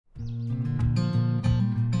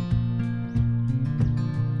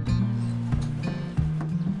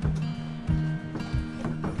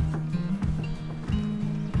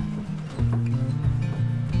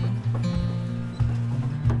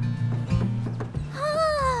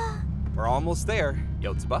almost there,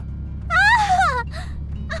 Yotsuba. Ah!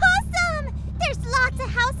 Awesome! There's lots of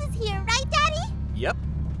houses here, right, Daddy? Yep,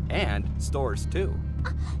 and stores too.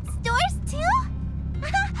 Stores too?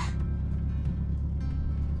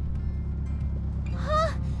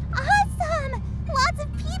 Awesome! Lots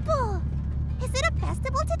of people! Is it a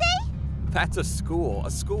festival today? That's a school,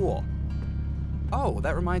 Oh,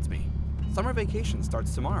 that reminds me. Summer vacation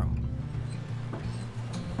starts tomorrow.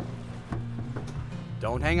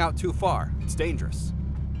 Don't hang out too far, it's dangerous.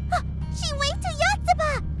 She waved to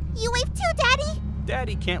Yotsuba! You wave too, Daddy?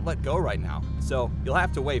 Daddy can't let go right now, so you'll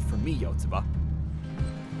have to wave for me, Yotsuba.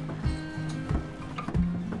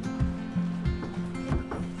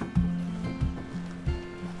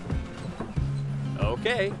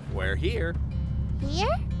 Okay, we're here.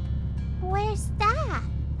 Here? Where's that?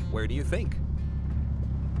 Where do you think?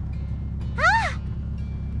 Ah!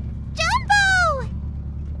 Jumbo!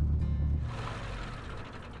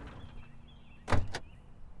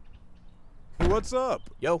 What's up?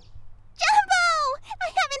 Yo. Jumbo! I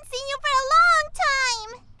haven't seen you for a long time!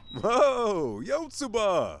 Whoa,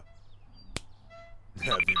 Yotsuba!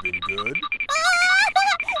 Have you been good?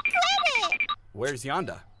 Credit! Where's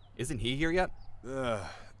Yonda? Isn't he here yet?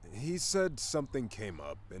 He said something came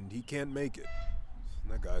up and he can't make it.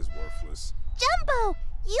 That guy's worthless. Jumbo,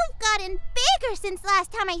 you've gotten bigger since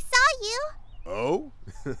last time I saw you. Oh?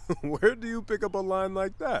 Where do you pick up a line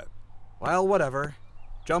like that? Well, whatever.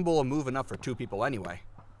 Jumbo will move enough for 2 people anyway.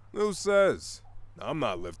 Who says? I'm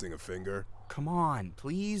not lifting a finger. Come on,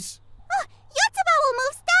 please. Yotsuba will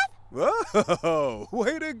move stuff. Whoa!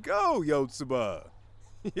 Way to go, Yotsuba!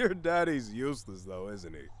 Your daddy's useless though,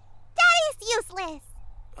 isn't he? Daddy's useless.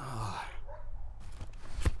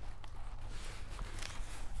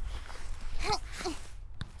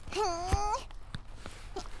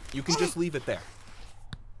 You can just leave it there.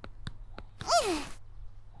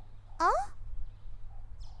 Oh?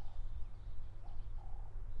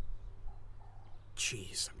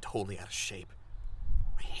 Jeez, I'm totally out of shape.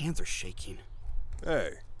 My hands are shaking.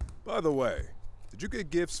 Hey, by the way, did you get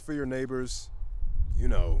gifts for your neighbors? You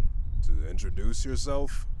know, to introduce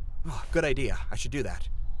yourself? Oh, good idea. I should do that.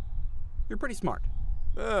 You're pretty smart.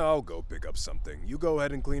 I'll go pick up something. You go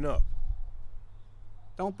ahead and clean up.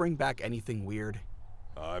 Don't bring back anything weird.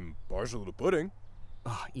 I'm partial to pudding.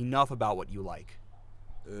 Enough about what you like.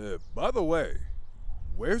 By the way,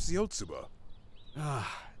 where's Yotsuba?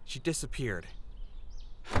 She disappeared.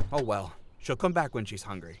 Oh well, she'll come back when she's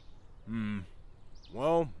hungry.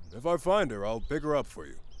 Well, if I find her, I'll pick her up for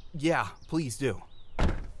you. Yeah, please do.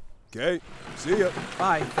 Okay, see ya.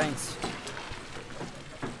 Bye, thanks.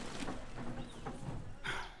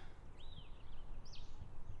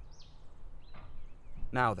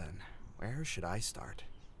 Now then, where should I start?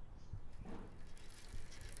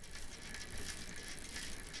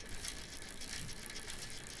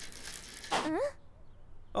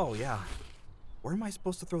 Oh yeah, where am I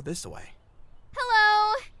supposed to throw this away?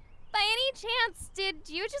 Hello! By any chance, did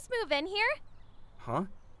you just move in here? Huh?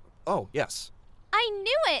 Oh, yes. I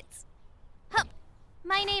knew it! Huh.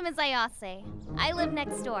 My name is Ayase. I live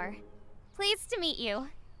next door. Pleased to meet you.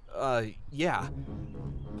 Yeah.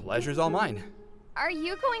 Pleasure's all mine. Are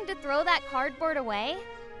you going to throw that cardboard away?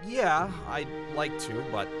 Yeah, I'd like to,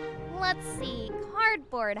 but... Let's see,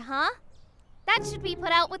 cardboard, huh? That should be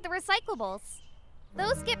put out with the recyclables.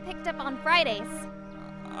 Those get picked up on Fridays.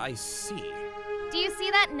 I see. Do you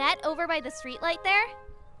see that net over by the streetlight there?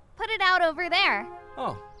 Put it out over there.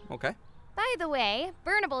 Oh, okay. By the way,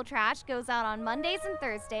 burnable trash goes out on Mondays and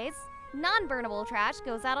Thursdays. Non-burnable trash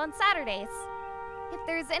goes out on Saturdays. If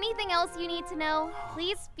there's anything else you need to know,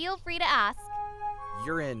 please feel free to ask.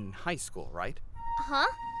 You're in high school, right? Huh?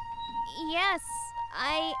 Yes,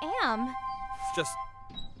 I am. It's just,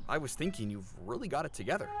 I was thinking you've really got it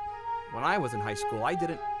together. When I was in high school, I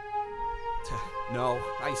didn't... No,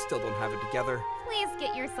 I still don't have it together. Please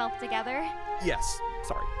get yourself together. Yes,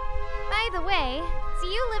 sorry. By the way, do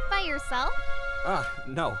you live by yourself?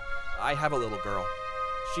 No. I have a little girl.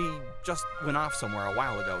 She just went off somewhere a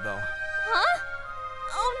while ago, though. Huh?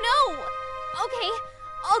 Oh no! Okay,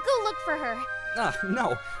 I'll go look for her.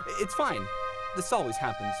 No, it's fine. This always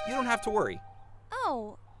happens. You don't have to worry.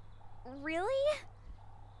 Oh, really?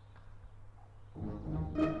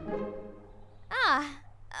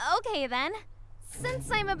 Okay then. Since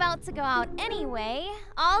I'm about to go out anyway,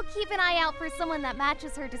 I'll keep an eye out for someone that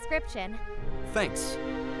matches her description. Thanks.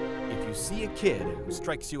 If you see a kid who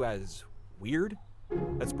strikes you as weird,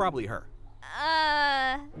 that's probably her.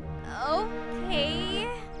 Okay.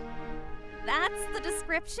 That's the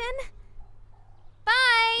description?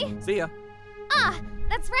 Bye! See ya.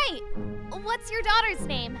 That's right. What's your daughter's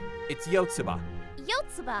name? It's Yotsuba.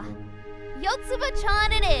 Yotsuba.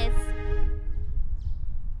 Yotsuba-chan it is!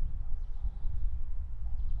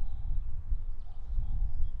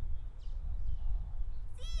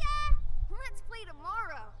 See ya! Let's play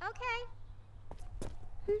tomorrow. Okay.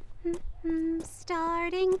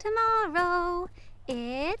 Starting tomorrow,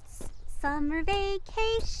 it's summer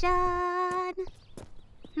vacation.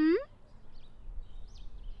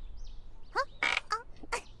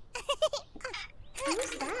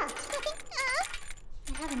 Who's that?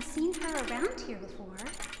 I haven't seen her around here before.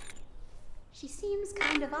 She seems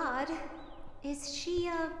kind of odd. Is she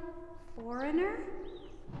a foreigner?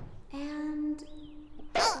 And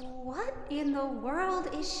what in the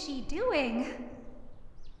world is she doing?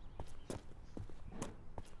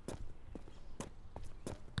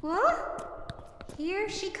 What? Here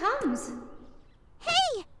she comes.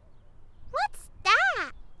 Hey! What's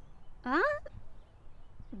that?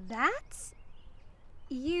 That's?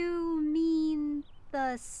 You mean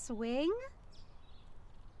the swing?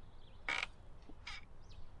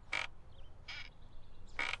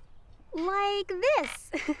 Like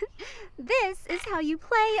this. This is how you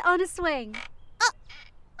play on a swing.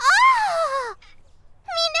 Oh!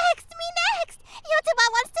 Me next! Yotuba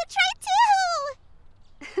wants to try too!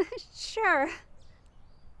 Sure.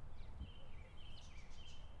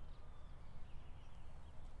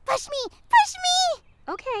 Push me!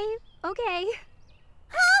 Okay.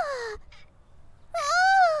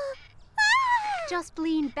 Just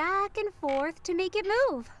lean back and forth to make it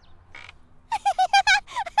move.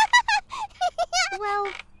 Well,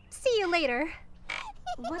 see you later.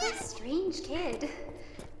 What a strange kid.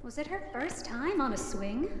 Was it her first time on a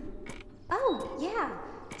swing? Oh, yeah.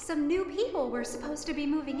 Some new people were supposed to be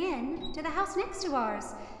moving in to the house next to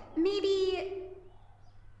ours. Maybe...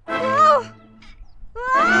 Oh!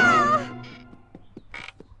 Ah!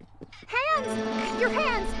 Hands! Your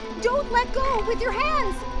hands! Don't let go with your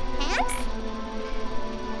hands! Hands?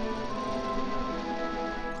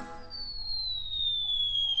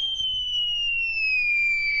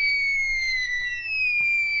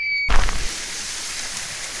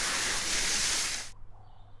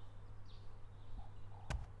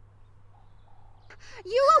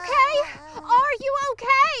 You okay? Are you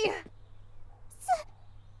okay?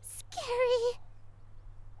 Scary.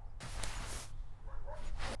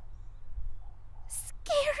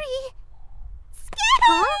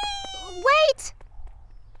 Huh? Wait!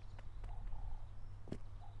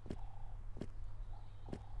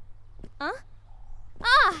 Huh?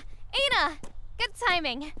 Ah! Aina! Good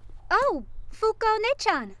timing. Oh,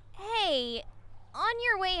 Fuko-ne-chan. Hey, on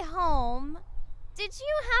your way home, did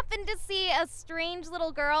you happen to see a strange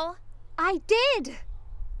little girl? I did.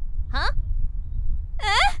 Huh?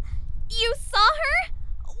 Eh? You saw her?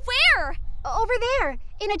 Where? Over there,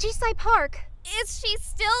 in Ajisai Park. Is she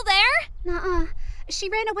still there? Nuh-uh. She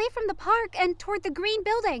ran away from the park and toward the green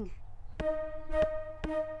building.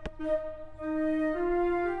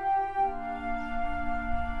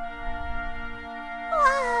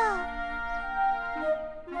 Wow.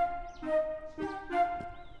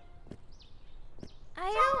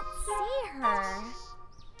 I don't see her.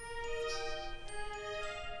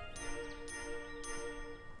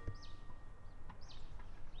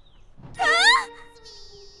 Huh?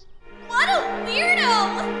 What a weirdo!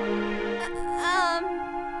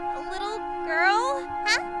 Little girl?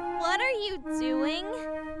 Huh? What are you doing?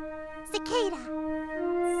 Cicada.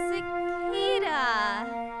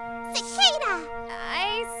 Cicada.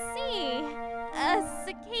 I see. A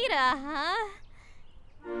cicada, huh?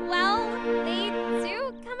 Well, they do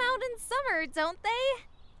come out in summer, don't they?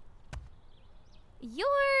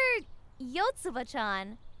 You're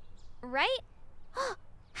Yotsuba-chan, right?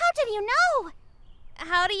 How did you know?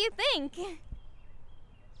 How do you think?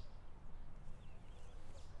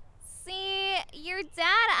 See, your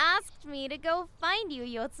dad asked me to go find you,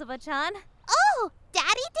 Yotsuba-chan. Oh,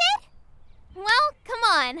 Daddy did? Well, come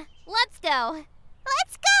on. Let's go.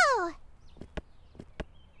 Let's go!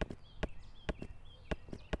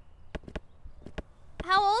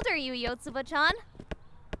 How old are you, Yotsuba-chan?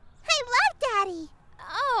 I love Daddy.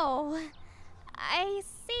 Oh, I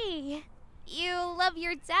see. You love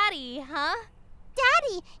your daddy, huh?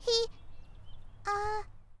 Daddy, he...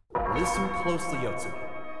 Listen closely, Yotsuba.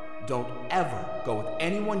 Don't ever go with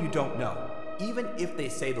anyone you don't know, even if they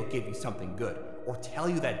say they'll give you something good or tell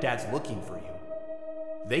you that Dad's looking for you.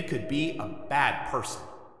 They could be a bad person.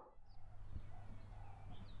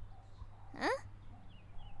 Huh?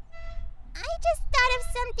 I just thought of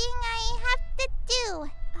something I have to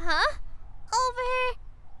do. Huh? Over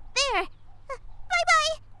there.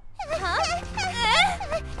 Bye-bye. Huh?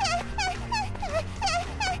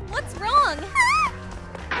 What's wrong?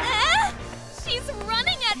 She's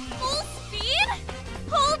running at full speed!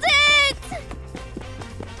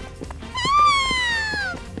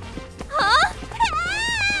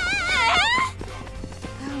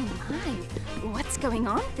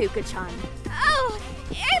 Fuka-chan? Oh,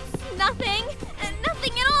 it's nothing.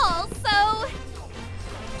 Nothing at all, so...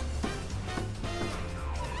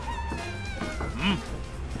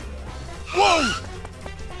 Whoa!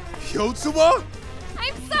 Yotsuba?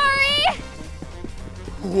 I'm sorry!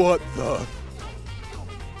 What the?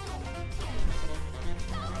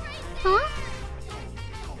 Huh?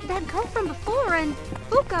 That girl from before and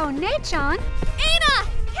Fuko and Nei-chan. Aina!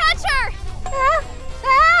 Catch her! Ah!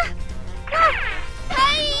 Ah!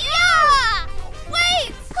 Hey-ya!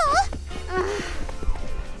 Wait! Ah!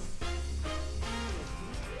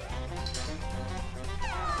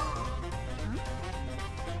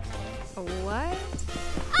 What?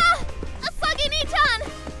 Ah! Asagi Nichan!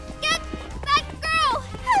 Get that girl!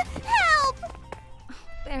 Help!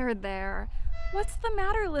 There. What's the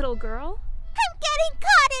matter, little girl? I'm getting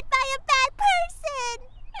caught in by a bad person!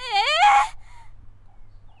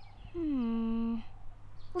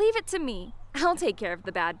 Leave it to me. I'll take care of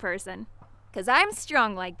the bad person. 'Cause I'm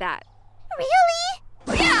strong like that.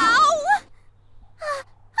 Really? Ow!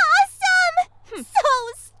 Awesome!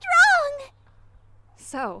 So strong!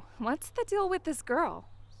 So, what's the deal with this girl?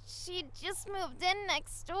 She just moved in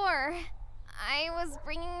next door. I was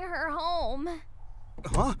bringing her home.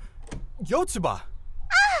 Huh? Yotsuba!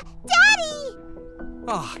 Daddy!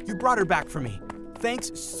 Ah, you brought her back for me.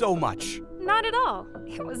 Thanks so much. Not at all.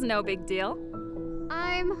 It was no big deal.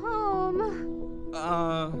 I'm home.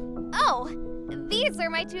 Oh, these are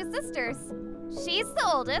my two sisters. She's the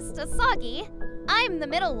oldest, Asagi. I'm the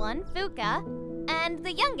middle one, Fuka. And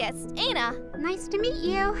the youngest, Aina. Nice to meet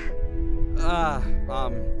you.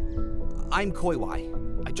 I'm Koiwai.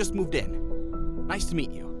 I just moved in. Nice to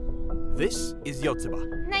meet you. This is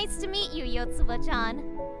Yotsuba. Nice to meet you, Yotsuba-chan.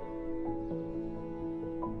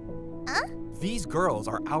 These girls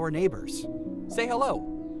are our neighbors. Say hello.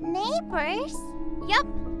 Neighbors? Yep,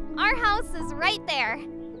 our house is right there.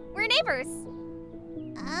 We're neighbors.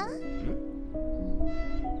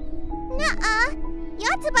 Nuh-uh.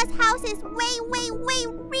 Yotsuba's house is way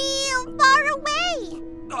real far away.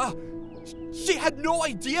 She had no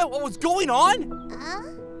idea what was going on?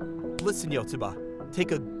 Listen, Yotsuba,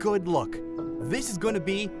 take a good look. This is going to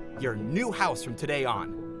be your new house from today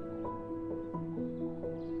on.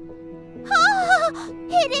 Oh,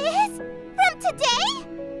 it is? From today?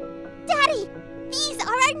 Daddy, these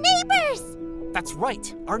are our neighbors. That's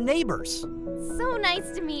right, our neighbors. So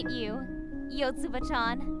nice to meet you,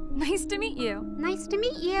 Yotsuba-chan. Nice to meet you. Nice to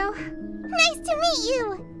meet you. Nice to meet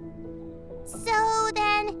you. So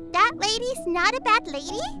then, that lady's not a bad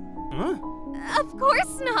lady? Huh? Of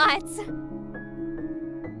course not.